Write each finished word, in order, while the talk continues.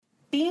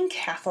Being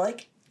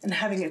Catholic and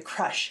having a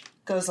crush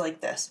goes like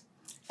this.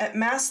 At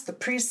Mass, the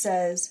priest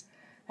says,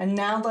 "And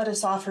now let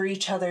us offer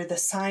each other the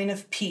sign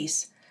of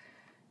peace."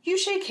 You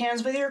shake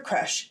hands with your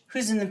crush,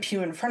 who's in the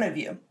pew in front of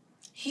you.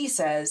 He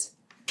says,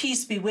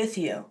 "Peace be with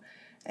you."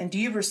 And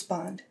you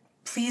respond,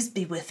 "Please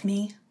be with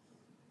me."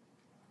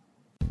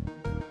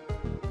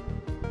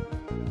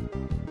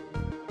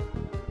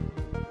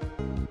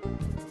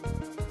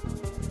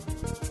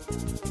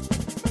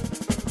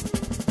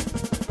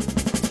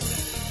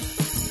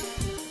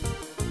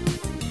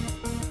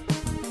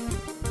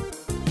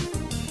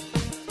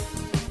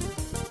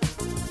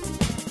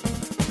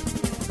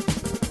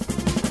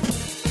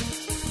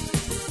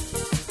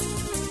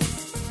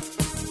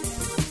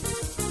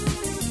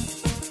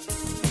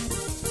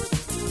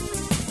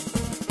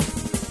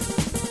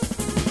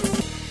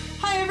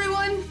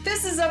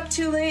 Up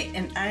Too Late,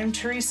 and I'm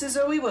Teresa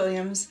Zoe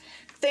Williams.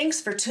 Thanks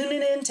for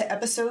tuning in to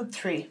episode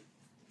 3.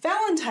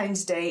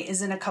 Valentine's Day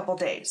is in a couple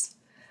days.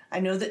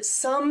 I know that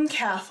some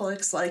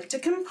Catholics like to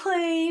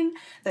complain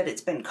that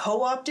it's been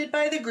co-opted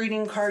by the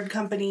greeting card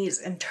companies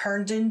and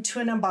turned into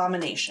an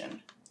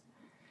abomination.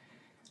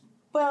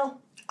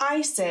 Well,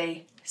 I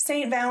say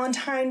St.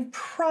 Valentine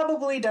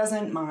probably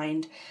doesn't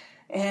mind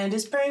and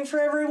is praying for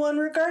everyone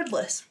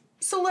regardless.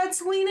 So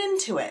let's lean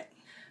into it.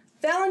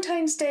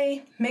 Valentine's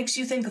Day makes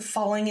you think of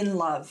falling in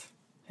love.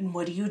 And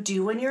what do you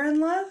do when you're in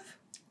love?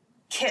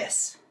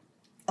 Kiss.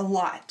 A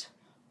lot.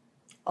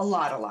 A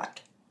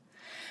lot.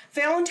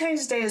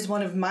 Valentine's Day is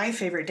one of my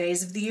favorite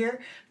days of the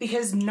year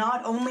because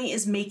not only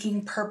is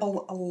making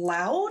purple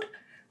allowed,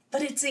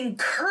 but it's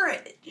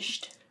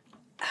encouraged.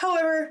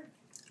 However,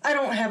 I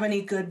don't have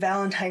any good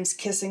Valentine's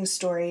kissing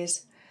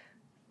stories.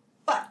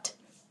 But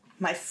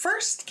my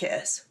first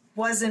kiss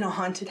was in a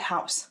haunted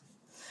house.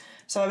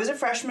 So I was a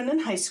freshman in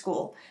high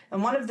school,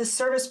 and one of the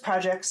service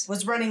projects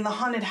was running the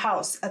haunted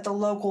house at the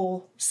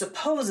local,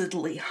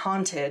 supposedly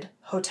haunted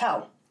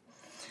hotel.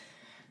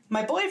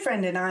 My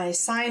boyfriend and I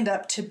signed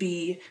up to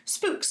be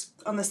spooks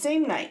on the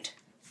same night,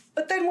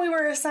 but then we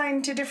were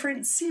assigned to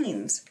different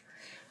scenes.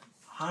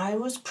 I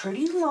was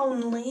pretty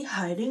lonely,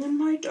 hiding in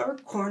my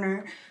dark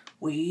corner,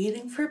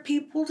 waiting for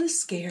people to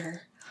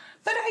scare,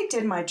 but I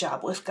did my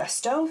job with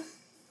gusto.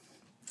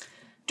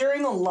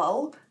 During a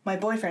lull, my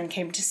boyfriend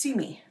came to see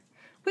me.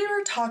 We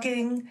were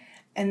talking,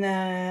 and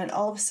then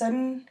all of a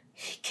sudden,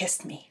 he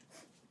kissed me.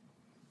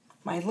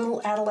 My little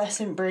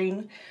adolescent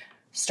brain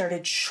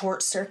started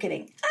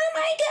short-circuiting. Oh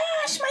my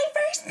gosh, my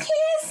first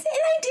kiss, and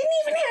I didn't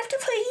even have to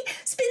play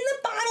Spin the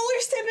Bottle or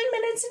 7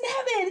 Minutes in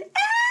Heaven.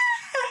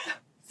 Ah!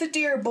 The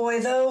dear boy,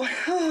 though,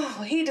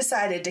 he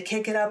decided to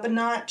kick it up a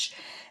notch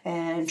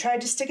and tried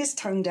to stick his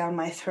tongue down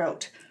my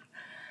throat.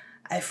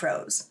 I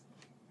froze.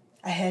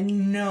 I had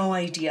no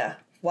idea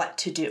what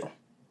to do.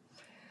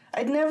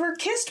 I'd never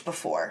kissed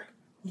before,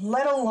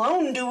 let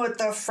alone do what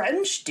the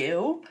French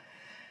do.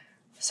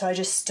 So I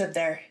just stood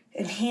there,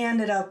 and he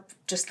ended up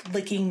just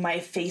licking my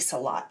face a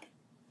lot.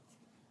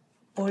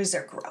 Boys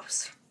are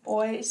gross.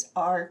 Boys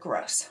are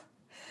gross.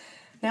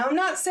 Now, I'm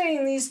not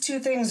saying these two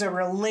things are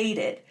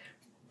related,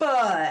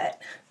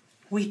 but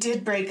we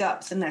did break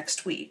up the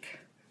next week.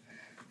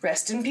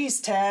 Rest in peace,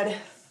 Ted.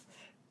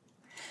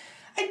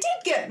 I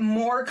did get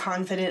more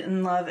confident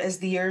in love as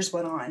the years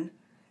went on.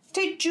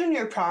 Take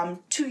junior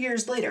prom 2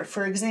 years later,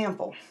 for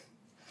example.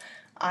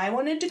 I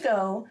wanted to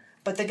go,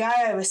 but the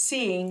guy I was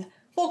seeing,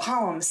 we'll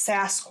call him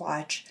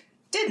Sasquatch,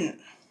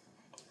 didn't.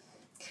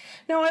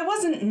 Now, I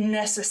wasn't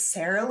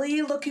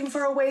necessarily looking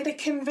for a way to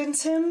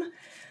convince him,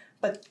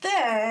 but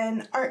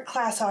then art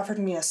class offered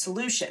me a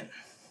solution.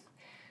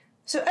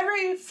 So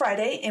every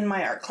Friday in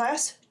my art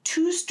class,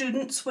 2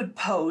 students would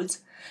pose.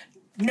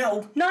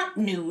 No, not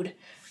nude.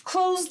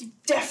 Clothes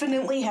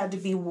definitely had to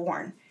be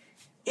worn.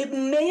 It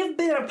may have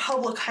been a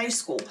public high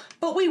school,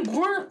 but we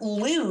weren't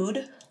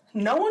lewd.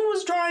 No one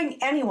was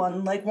drawing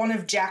anyone like one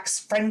of Jack's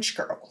French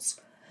girls.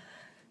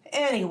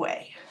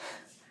 Anyway,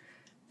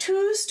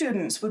 2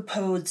 students would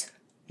pose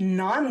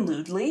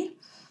non-lewdly,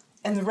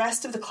 and the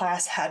rest of the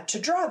class had to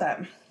draw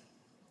them.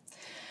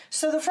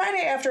 So the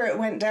Friday after it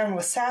went down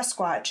with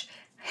Sasquatch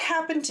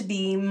happened to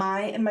be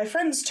my and my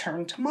friend's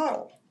turn to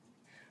model.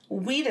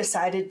 We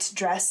decided to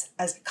dress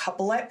as a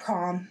couple at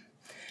prom.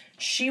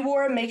 She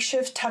wore a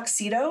makeshift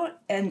tuxedo,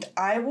 and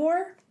I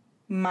wore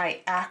my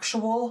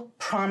actual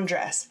prom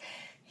dress.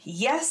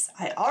 Yes,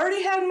 I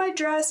already had my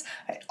dress.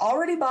 I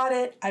already bought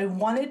it. I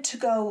wanted to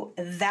go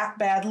that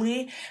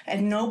badly,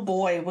 and no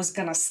boy was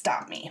gonna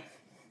stop me.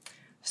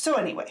 So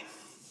anyway,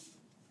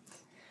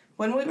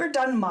 when we were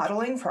done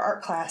modeling for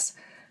art class,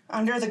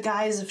 under the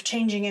guise of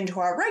changing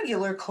into our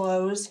regular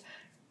clothes,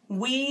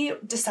 we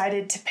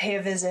decided to pay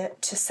a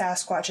visit to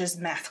Sasquatch's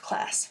math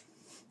class.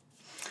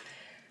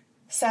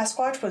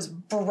 Sasquatch was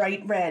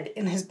bright red,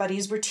 and his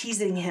buddies were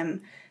teasing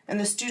him, and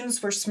the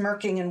students were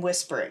smirking and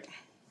whispering.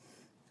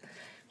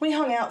 We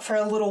hung out for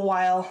a little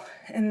while,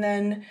 and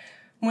then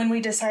when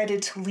we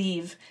decided to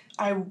leave,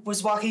 I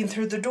was walking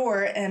through the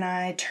door, and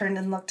I turned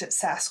and looked at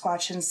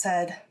Sasquatch and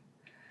said,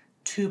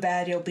 "Too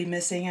bad you'll be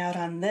missing out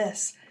on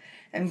this,"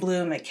 and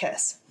blew him a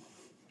kiss.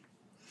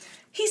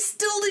 He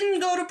still didn't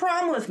go to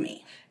prom with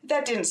me.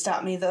 That didn't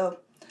stop me, though.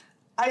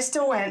 I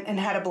still went and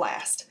had a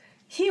blast.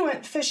 He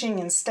went fishing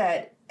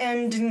instead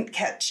and didn't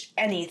catch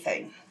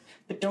anything.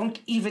 But don't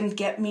even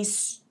get me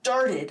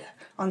started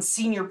on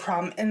senior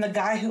prom and the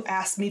guy who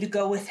asked me to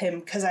go with him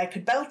because I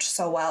could belch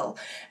so well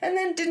and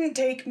then didn't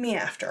take me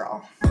after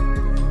all.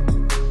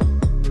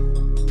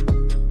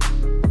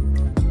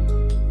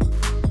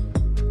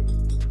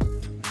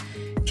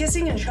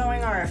 Kissing and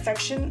showing our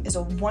affection is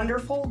a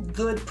wonderful,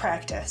 good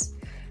practice.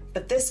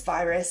 But this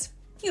virus,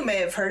 you may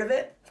have heard of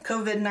it,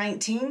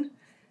 COVID-19,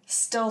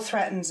 still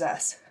threatens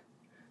us.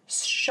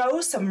 Show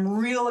some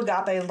real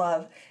agape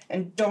love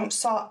and don't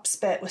stop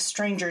spit with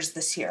strangers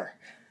this year.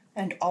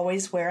 And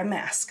always wear a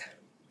mask.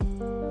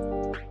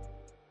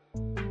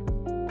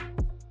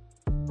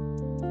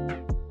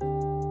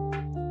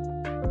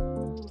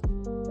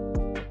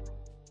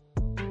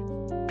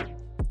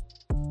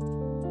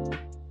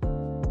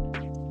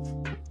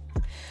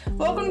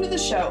 Welcome to the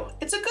show.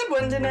 It's a good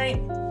one tonight.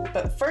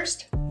 But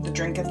first, the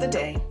drink of the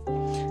day.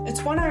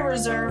 It's one I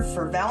reserve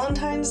for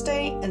Valentine's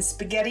Day and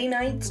spaghetti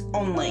nights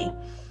only.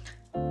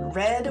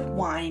 Red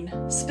wine.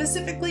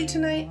 Specifically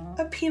tonight,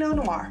 a Pinot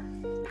Noir.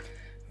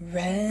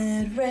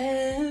 Red,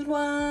 red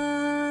wine.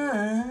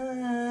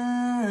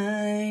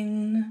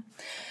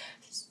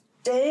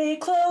 Stay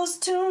close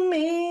to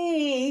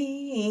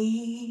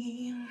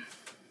me.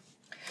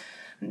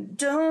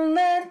 Don't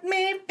let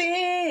me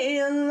be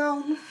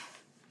alone.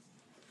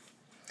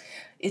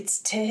 It's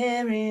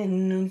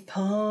tearing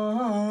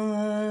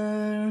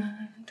apart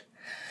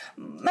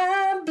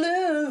my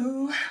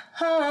blue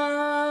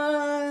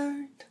heart.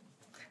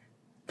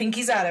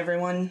 Pinkies out,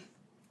 everyone.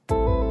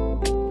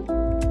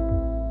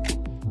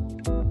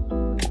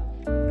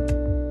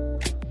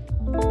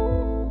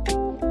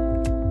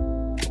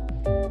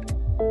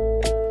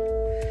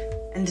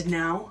 And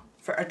now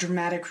for a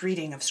dramatic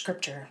reading of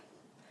Scripture.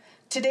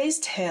 Today's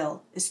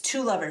tale is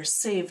two lovers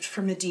saved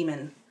from a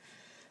demon.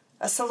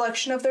 A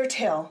selection of their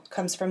tale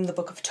comes from the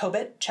book of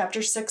Tobit,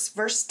 chapter 6,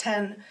 verse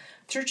 10,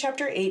 through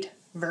chapter 8,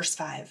 verse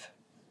 5.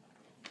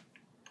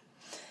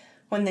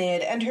 When they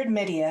had entered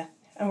Media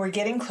and were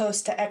getting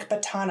close to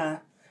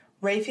Ecbatana,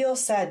 Raphael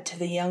said to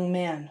the young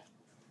man,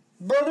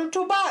 "Brother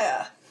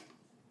Tobiah."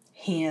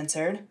 He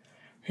answered,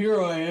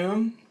 "Here I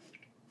am."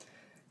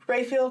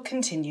 Raphael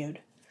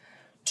continued,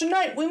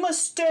 "Tonight we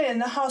must stay in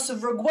the house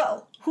of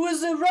Raguel, who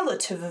is a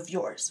relative of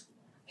yours.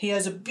 He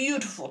has a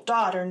beautiful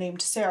daughter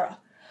named Sarah,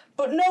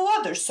 but no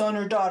other son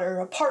or daughter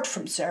apart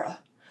from Sarah.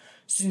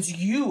 Since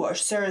you are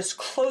Sarah's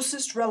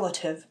closest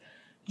relative,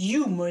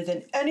 you more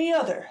than any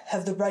other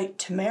have the right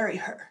to marry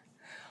her.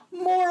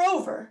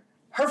 Moreover,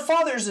 her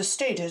father's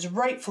estate is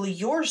rightfully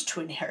yours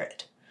to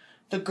inherit.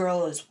 The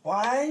girl is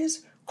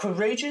wise,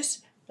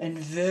 courageous, and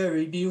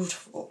very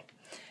beautiful,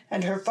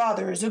 and her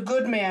father is a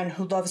good man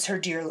who loves her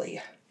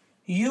dearly.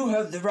 You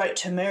have the right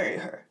to marry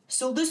her,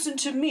 so listen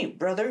to me,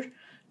 brother.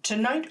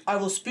 Tonight I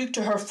will speak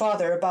to her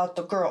father about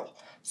the girl,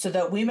 so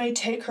that we may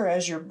take her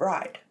as your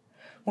bride.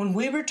 When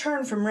we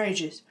return from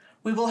Rages,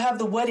 we will have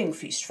the wedding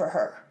feast for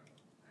her."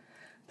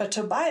 But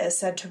Tobiah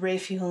said to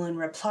Raphael in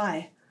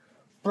reply,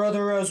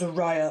 "Brother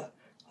Azariah,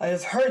 I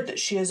have heard that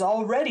she has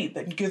already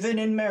been given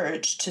in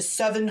marriage to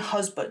 7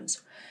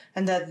 husbands,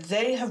 and that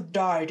they have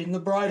died in the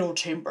bridal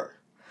chamber.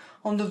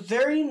 On the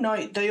very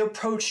night they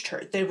approached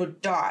her, they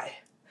would die.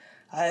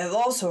 I have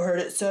also heard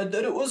it said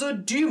that it was a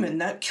demon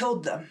that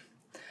killed them."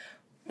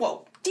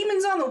 "Whoa,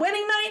 demons on the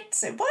wedding night?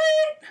 Say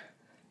what?"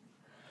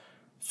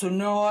 "So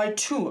now I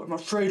too am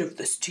afraid of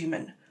this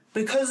demon,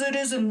 because it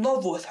is in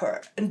love with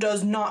her and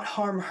does not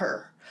harm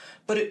her,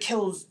 but it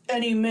kills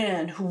any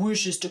man who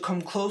wishes to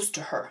come close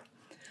to her.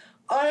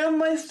 I am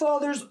my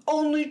father's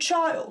only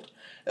child.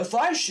 If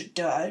I should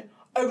die,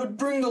 I would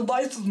bring the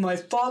life of my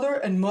father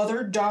and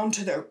mother down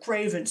to their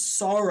grave in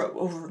sorrow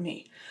over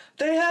me.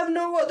 They have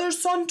no other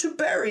son to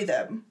bury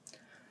them."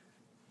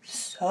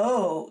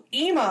 So,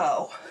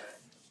 emo.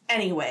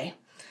 Anyway,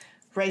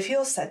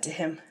 Raphael said to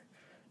him,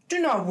 "Do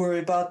not worry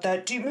about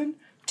that demon.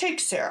 Take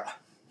Sarah."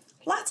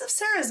 Lots of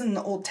Sarahs in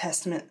the Old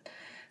Testament.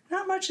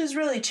 Not much has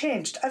really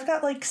changed. I've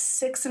got like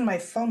 6 in my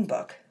phone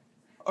book.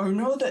 "I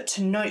know that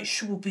tonight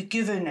she will be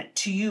given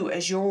to you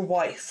as your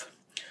wife.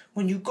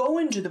 When you go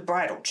into the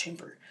bridal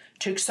chamber,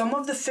 take some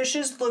of the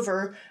fish's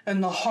liver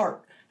and the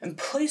heart and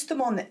place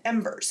them on the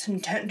embers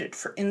intended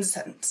for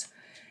incense,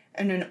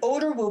 and an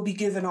odor will be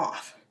given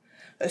off.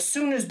 As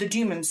soon as the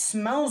demon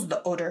smells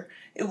the odor,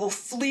 it will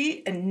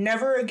flee and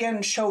never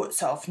again show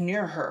itself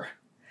near her."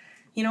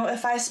 You know,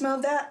 if I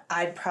smelled that,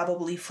 I'd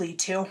probably flee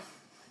too.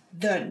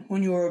 "Then,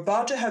 when you are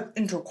about to have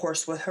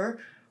intercourse with her,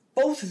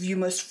 both of you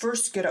must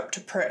first get up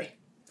to pray."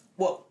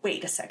 Whoa,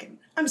 wait a second.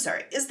 I'm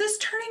sorry, is this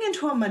turning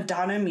into a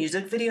Madonna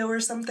music video or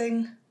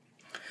something?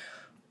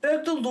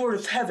 "Beg the Lord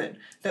of heaven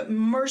that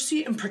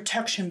mercy and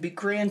protection be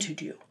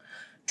granted you.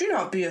 Do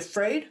not be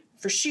afraid,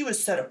 for she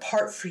was set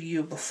apart for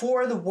you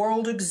before the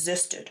world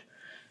existed.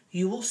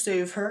 You will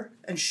save her,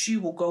 and she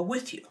will go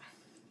with you.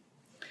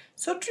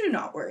 So do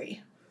not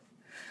worry."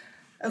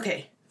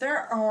 Okay,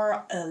 there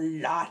are a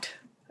lot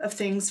of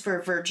things for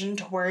a virgin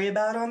to worry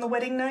about on the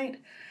wedding night.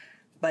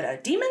 But a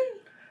demon?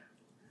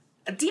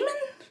 A demon?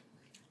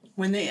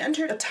 When they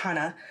entered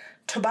Atana,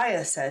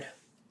 Tobiah said,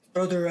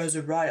 "Brother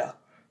Azariah,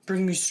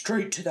 bring me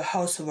straight to the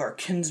house of our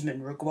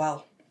kinsman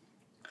Raguel."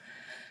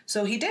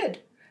 So he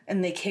did,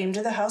 and they came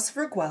to the house of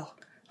Raguel,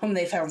 whom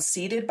they found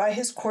seated by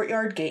his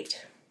courtyard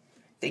gate.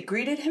 They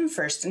greeted him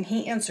first, and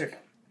he answered,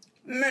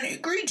 "Many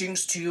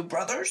greetings to you,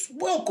 brothers.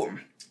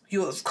 Welcome.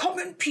 You have come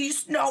in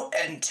peace, now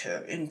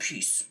enter in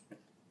peace."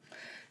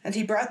 And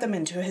he brought them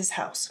into his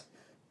house.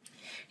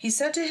 He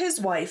said to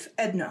his wife,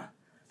 Edna,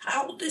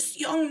 "How this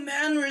young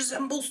man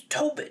resembles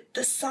Tobit,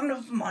 the son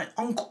of my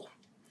uncle."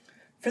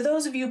 For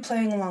those of you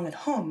playing along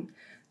at home,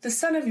 the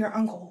son of your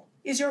uncle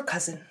is your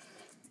cousin.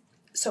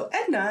 So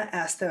Edna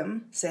asked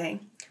them,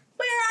 saying,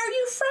 "Where are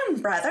you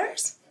from,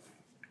 brothers?"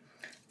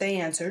 They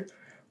answered,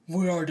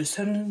 "We are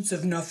descendants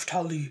of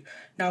Naphtali,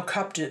 now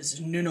captives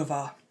in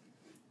Nineveh."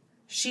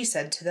 She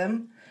said to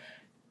them,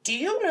 "Do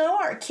you know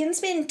our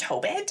kinsman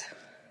Tobit?"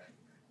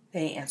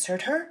 They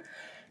answered her,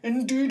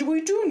 "Indeed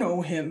we do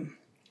know him."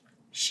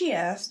 She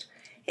asked,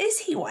 "Is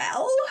he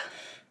well?"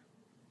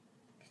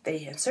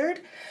 They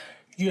answered,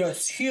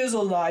 "Yes, he is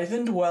alive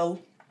and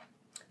well."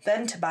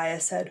 Then Tobiah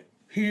said,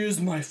 "He is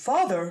my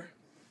father."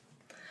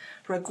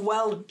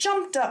 Raguel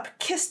jumped up,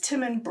 kissed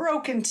him, and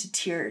broke into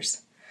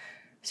tears.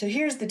 So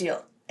here's the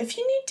deal. If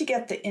you need to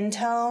get the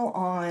intel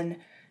on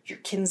your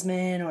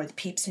kinsman or the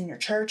peeps in your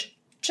church,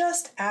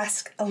 just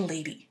ask a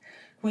lady.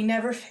 We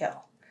never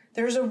fail.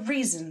 There's a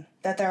reason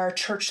that there are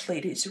church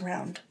ladies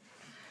around.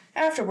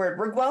 Afterward,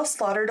 Raguel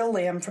slaughtered a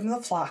lamb from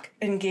the flock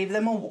and gave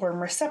them a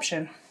warm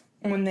reception.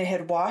 When they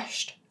had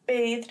washed,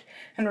 bathed,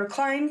 and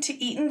reclined to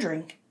eat and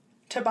drink,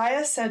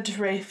 Tobiah said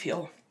to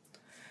Raphael,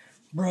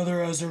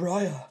 "Brother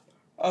Azariah,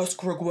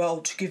 ask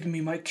Raguel to give me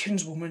my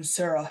kinswoman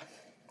Sarah."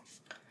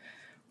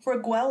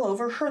 Raguel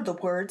overheard the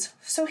words,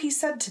 so he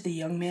said to the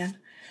young man,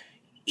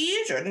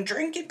 "Eat and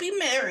drink and be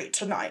merry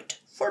tonight,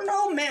 for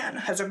no man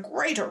has a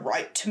greater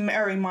right to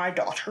marry my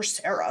daughter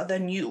Sarah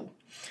than you,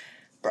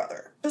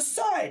 brother.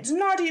 Besides,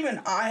 not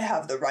even I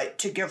have the right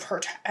to give her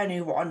to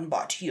anyone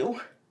but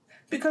you,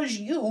 because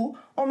you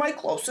are my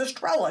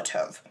closest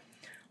relative.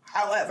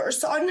 However,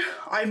 son,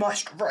 I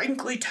must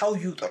frankly tell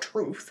you the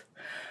truth.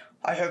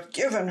 I have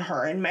given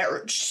her in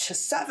marriage to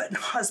 7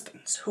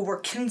 husbands who were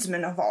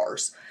kinsmen of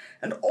ours,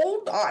 and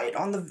all died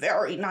on the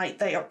very night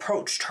they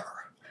approached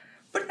her.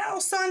 But now,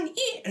 son,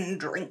 eat and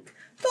drink.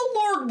 The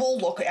Lord will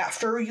look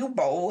after you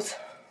both."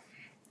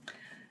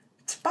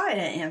 Tobiah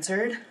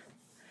answered,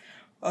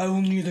 "I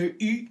will neither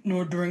eat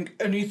nor drink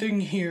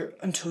anything here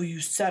until you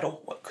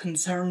settle what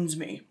concerns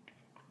me."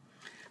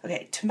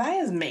 Okay,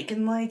 Tobiah's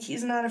making like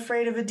he's not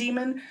afraid of a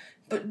demon,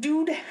 but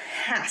dude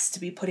has to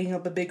be putting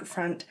up a big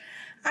front.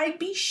 I'd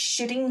be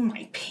shitting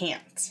my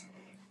pants.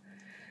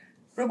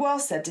 Raguel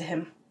said to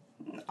him,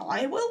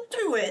 "I will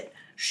do it.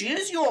 She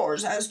is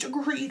yours as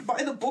decreed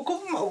by the book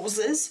of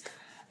Moses.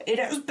 It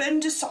has been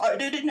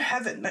decided in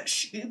heaven that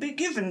she be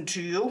given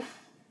to you.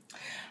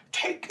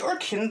 Take your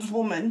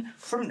kinswoman.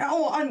 From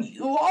now on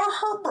you are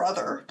her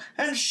brother,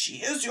 and she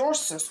is your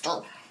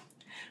sister.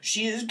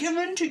 She is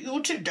given to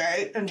you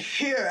today and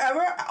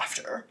herever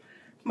after.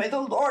 May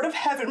the Lord of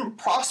heaven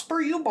prosper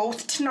you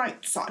both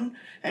tonight, son,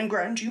 and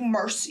grant you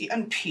mercy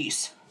and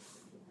peace."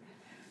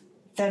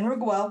 Then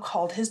Raguel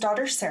called his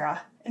daughter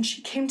Sarah, and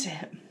she came to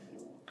him.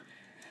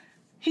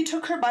 He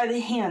took her by the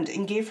hand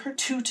and gave her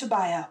to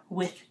Tobiah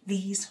with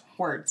these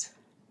words,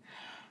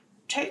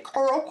 "Take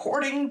her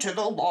according to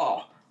the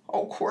law.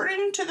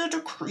 According to the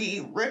decree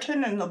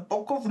written in the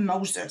book of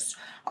Moses,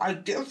 I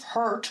give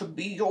her to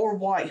be your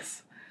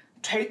wife.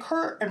 Take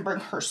her and bring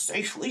her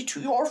safely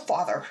to your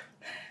father,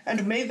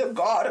 and may the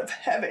God of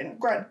heaven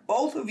grant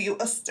both of you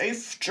a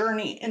safe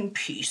journey in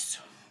peace."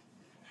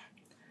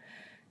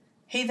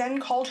 He then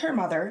called her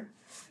mother,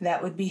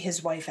 that would be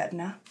his wife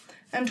Edna,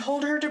 and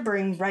told her to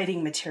bring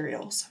writing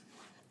materials.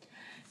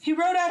 He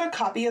wrote out a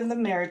copy of the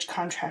marriage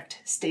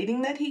contract,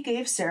 stating that he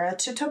gave Sarah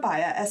to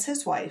Tobiah as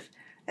his wife,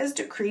 as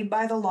decreed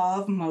by the law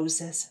of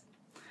Moses.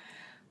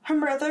 Her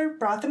mother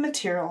brought the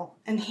material,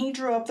 and he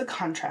drew up the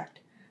contract,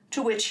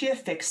 to which he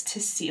affixed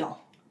his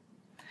seal.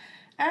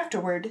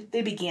 Afterward,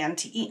 they began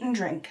to eat and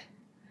drink.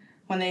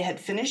 When they had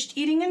finished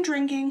eating and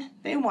drinking,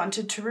 they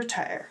wanted to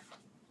retire,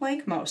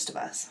 like most of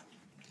us.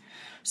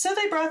 So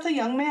they brought the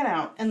young man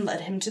out and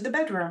led him to the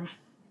bedroom.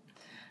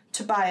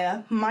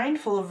 Tobiah,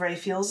 mindful of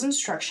Raphael's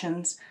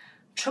instructions,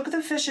 took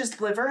the fish's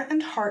liver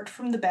and heart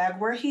from the bag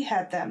where he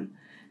had them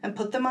and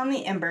put them on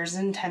the embers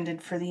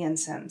intended for the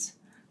incense.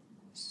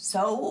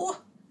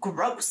 So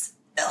gross.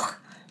 Ugh.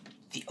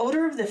 The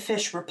odor of the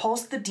fish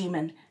repulsed the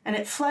demon, and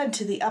it fled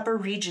to the upper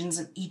regions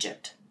of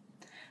Egypt.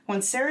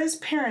 When Sarah's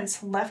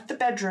parents left the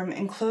bedroom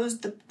and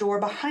closed the door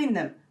behind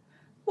them,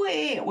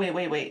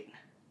 Wait.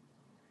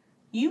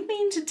 You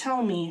mean to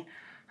tell me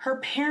her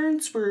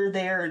parents were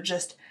there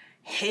just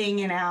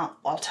hanging out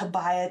while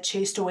Tobiah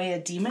chased away a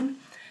demon?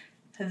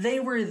 They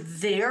were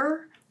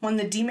there when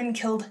the demon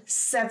killed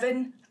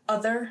 7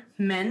 other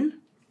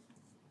men?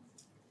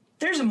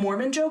 There's a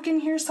Mormon joke in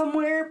here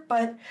somewhere,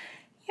 but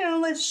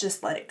let's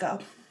just let it go.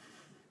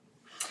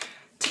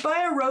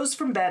 Tobiah rose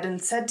from bed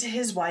and said to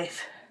his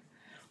wife,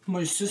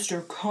 "My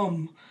sister,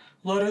 come,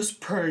 let us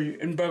pray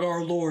and beg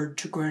our Lord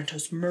to grant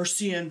us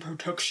mercy and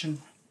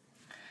protection."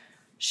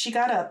 She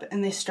got up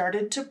and they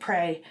started to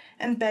pray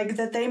and beg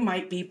that they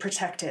might be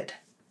protected.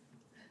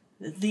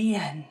 The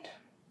end.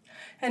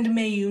 And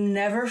may you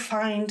never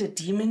find a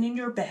demon in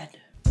your bed.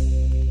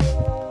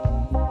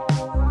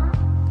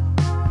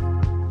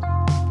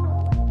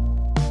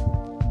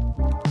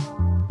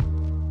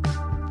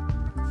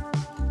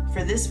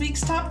 For this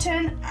week's Top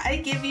 10, I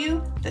give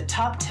you the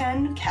Top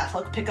 10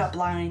 Catholic Pickup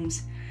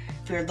Lines.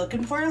 If you're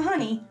looking for a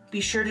honey, be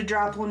sure to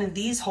drop one of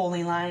these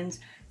holy lines,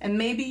 and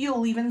maybe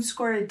you'll even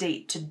score a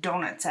date to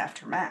donuts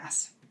after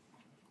Mass.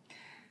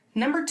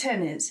 Number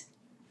 10 is,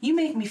 "You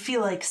make me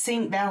feel like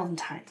Saint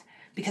Valentine,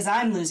 because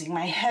I'm losing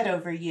my head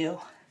over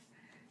you."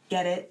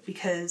 Get it?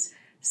 Because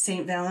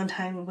Saint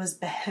Valentine was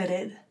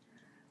beheaded.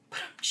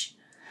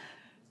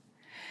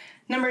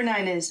 Number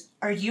 9 is,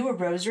 "Are you a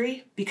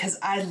rosary? Because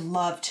I'd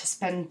love to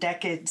spend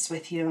decades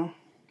with you."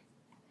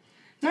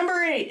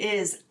 Number 8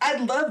 is,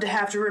 "I'd love to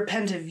have to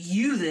repent of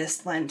you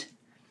this Lent."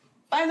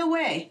 By the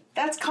way,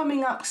 that's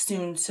coming up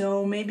soon,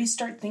 so maybe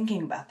start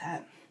thinking about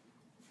that.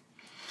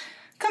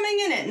 Coming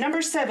in at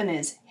number 7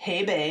 is,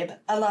 "Hey babe,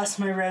 I lost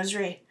my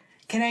rosary.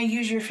 Can I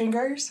use your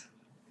fingers?"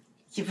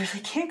 You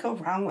really can't go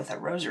wrong with a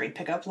rosary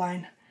pickup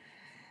line.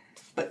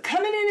 But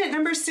coming in at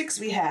number 6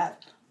 we have,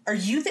 "Are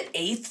you the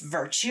 8th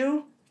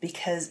virtue?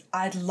 Because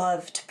I'd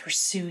love to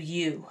pursue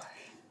you."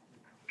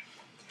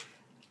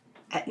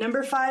 At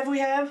number 5 we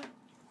have,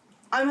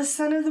 "I'm a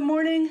son of the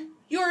morning,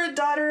 you're a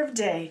daughter of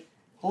day.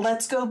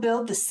 Let's go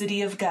build the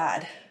city of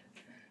God."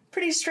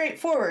 Pretty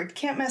straightforward,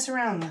 can't mess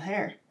around with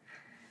her.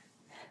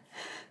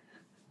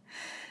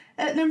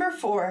 At number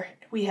 4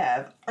 we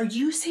have, "Are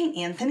you St.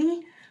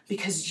 Anthony?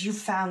 Because you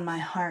found my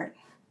heart."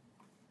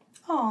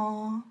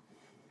 Aww.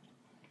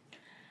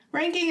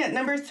 Ranking at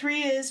number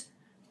 3 is,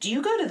 "Do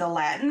you go to the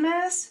Latin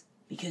Mass?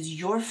 Because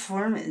your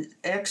form is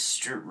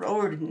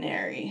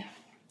extraordinary."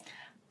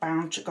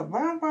 Bow chicka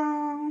bow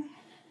bow.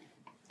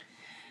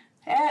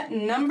 At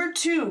number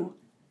 2,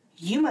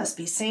 "You must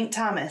be St.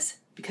 Thomas,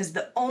 because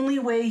the only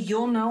way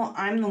you'll know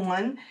I'm the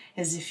one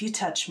is if you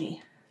touch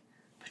me."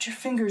 Put your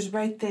fingers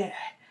right there.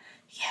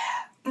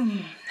 Yeah,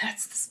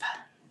 that's the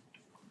spot.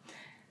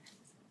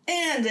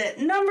 And at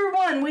number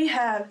 1 we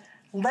have,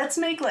 "Let's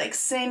make like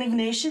St.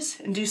 Ignatius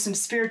and do some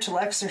spiritual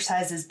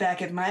exercises back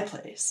at my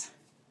place."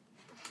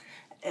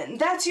 And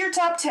that's your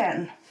top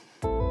 10.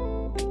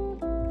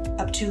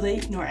 Up Too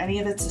Late, nor any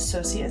of its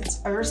associates,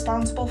 are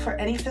responsible for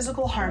any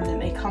physical harm that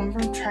may come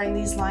from trying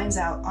these lines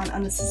out on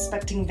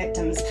unsuspecting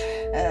victims'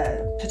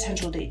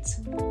 potential dates.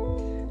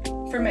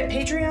 For my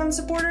Patreon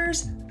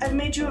supporters, I've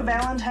made you a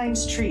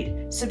Valentine's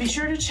treat, so be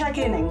sure to check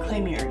in and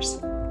claim yours.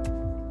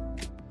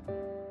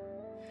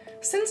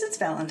 Since it's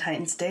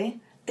Valentine's Day,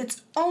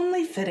 it's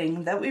only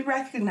fitting that we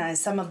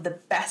recognize some of the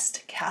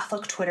best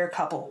Catholic Twitter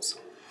couples.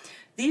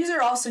 These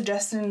are all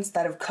suggestions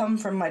that have come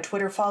from my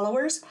Twitter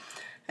followers,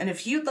 and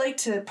if you'd like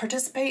to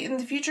participate in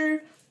the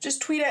future,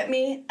 just tweet at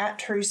me at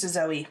Teresa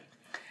Zoe.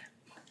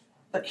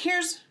 But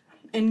here's,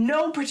 in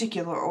no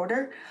particular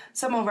order,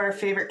 some of our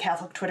favorite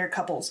Catholic Twitter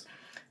couples.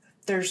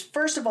 There's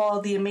first of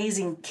all the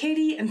amazing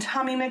Katie and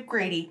Tommy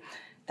McGrady.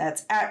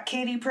 That's at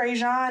Katie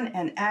Prejean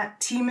and at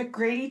T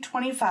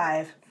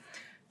McGrady25.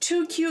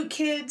 2 cute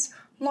kids,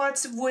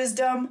 lots of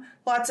wisdom,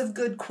 lots of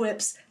good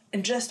quips,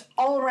 and just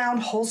all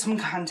around wholesome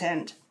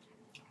content.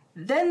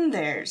 Then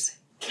there's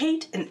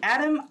Kate and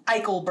Adam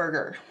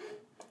Eichelberger.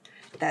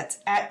 That's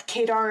at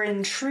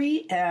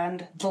KateRNTree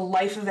and The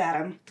Life of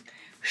Adam.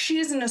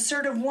 She's an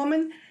assertive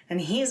woman,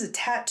 and he's a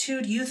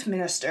tattooed youth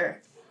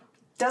minister.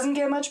 Doesn't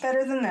get much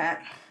better than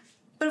that.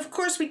 But of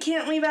course we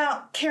can't leave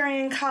out Carrie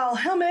and Kyle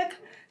Helmick.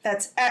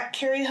 That's at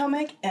Carrie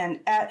Helmick and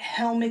at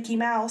Helmicky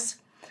Mouse.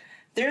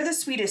 They're the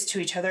sweetest to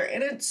each other,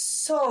 and it's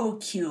so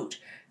cute.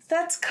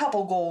 That's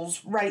couple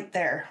goals right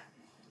there.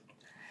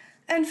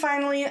 And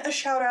finally, a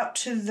shout out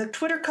to the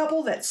Twitter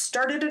couple that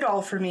started it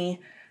all for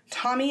me,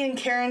 Tommy and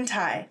Karen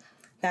Ty.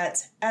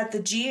 That's at the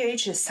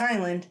GH is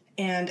silent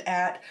and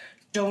at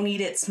Don't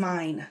Eat It's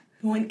Mine.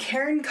 When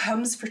Karen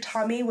comes for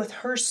Tommy with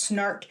her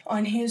snark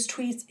on his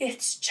tweets,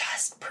 it's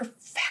just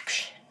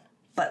perfection.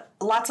 But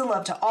lots of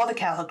love to all the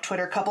Catholic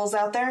Twitter couples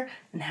out there,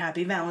 and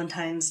happy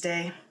Valentine's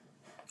Day.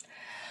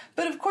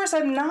 But of course,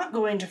 I'm not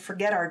going to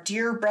forget our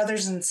dear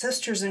brothers and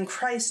sisters in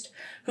Christ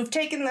who've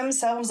taken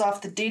themselves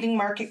off the dating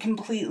market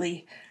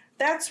completely.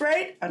 That's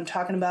right, I'm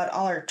talking about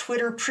all our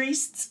Twitter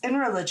priests and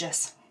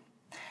religious.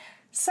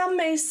 Some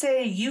may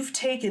say you've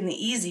taken the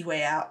easy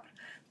way out,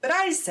 but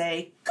I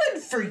say,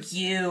 good for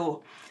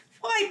you.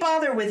 Why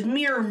bother with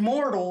mere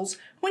mortals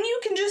when you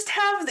can just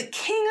have the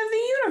King of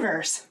the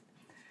universe?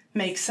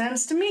 Makes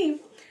sense to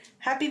me.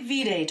 Happy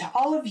V-Day to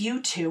all of you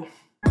too.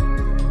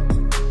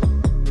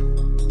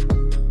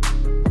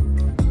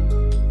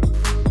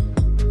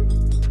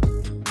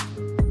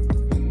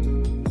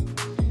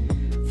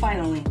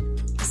 Finally,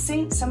 a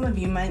saint some of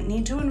you might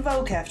need to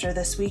invoke after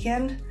this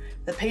weekend.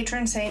 the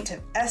patron saint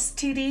of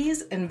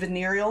STDs and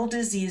venereal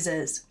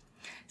diseases,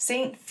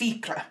 Saint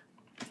Ficre.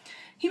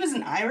 He was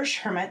an Irish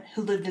hermit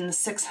who lived in the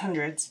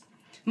 600s.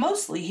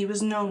 Mostly he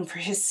was known for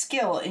his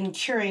skill in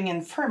curing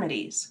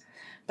infirmities,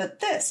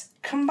 but this,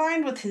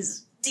 combined with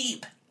his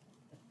deep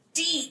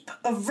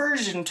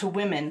aversion to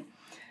women,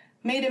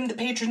 made him the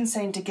patron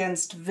saint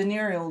against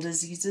venereal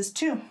diseases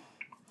too.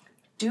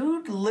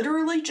 Dude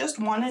literally just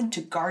wanted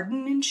to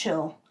garden and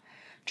chill.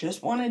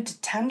 Just wanted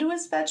to tend to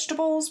his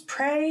vegetables,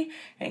 pray,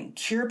 and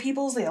cure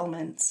people's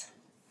ailments.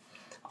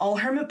 All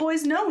hermit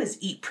boys know is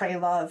eat, pray,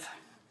 love.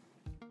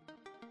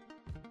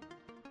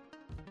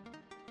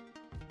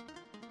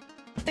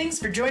 Thanks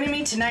for joining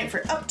me tonight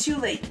for Up Too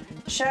Late.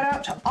 Shout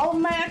out to all of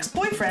my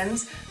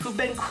ex-boyfriends who've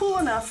been cool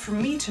enough for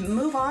me to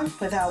move on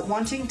without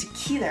wanting to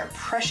key their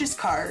precious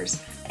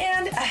cars.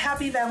 And a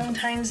happy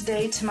Valentine's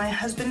Day to my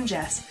husband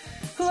Jess,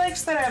 who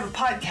likes that I have a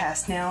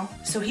podcast now,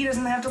 so he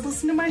doesn't have to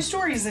listen to my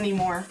stories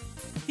anymore.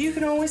 You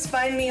can always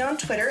find me on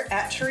Twitter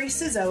at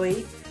Teresa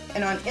Zoe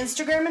and on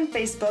Instagram and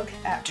Facebook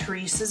at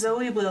Teresa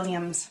Zoe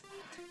Williams.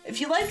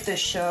 If you like this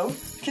show,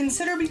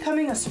 consider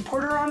becoming a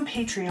supporter on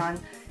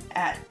Patreon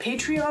at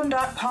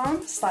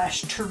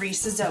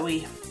patreon.com/Teresa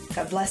Zoe.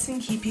 God bless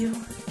and keep you.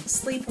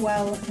 Sleep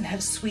well and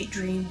have sweet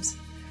dreams.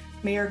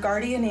 May your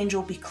guardian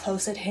angel be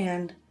close at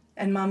hand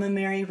and Mama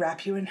Mary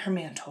wrap you in her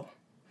mantle.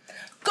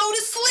 Go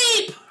to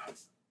sleep!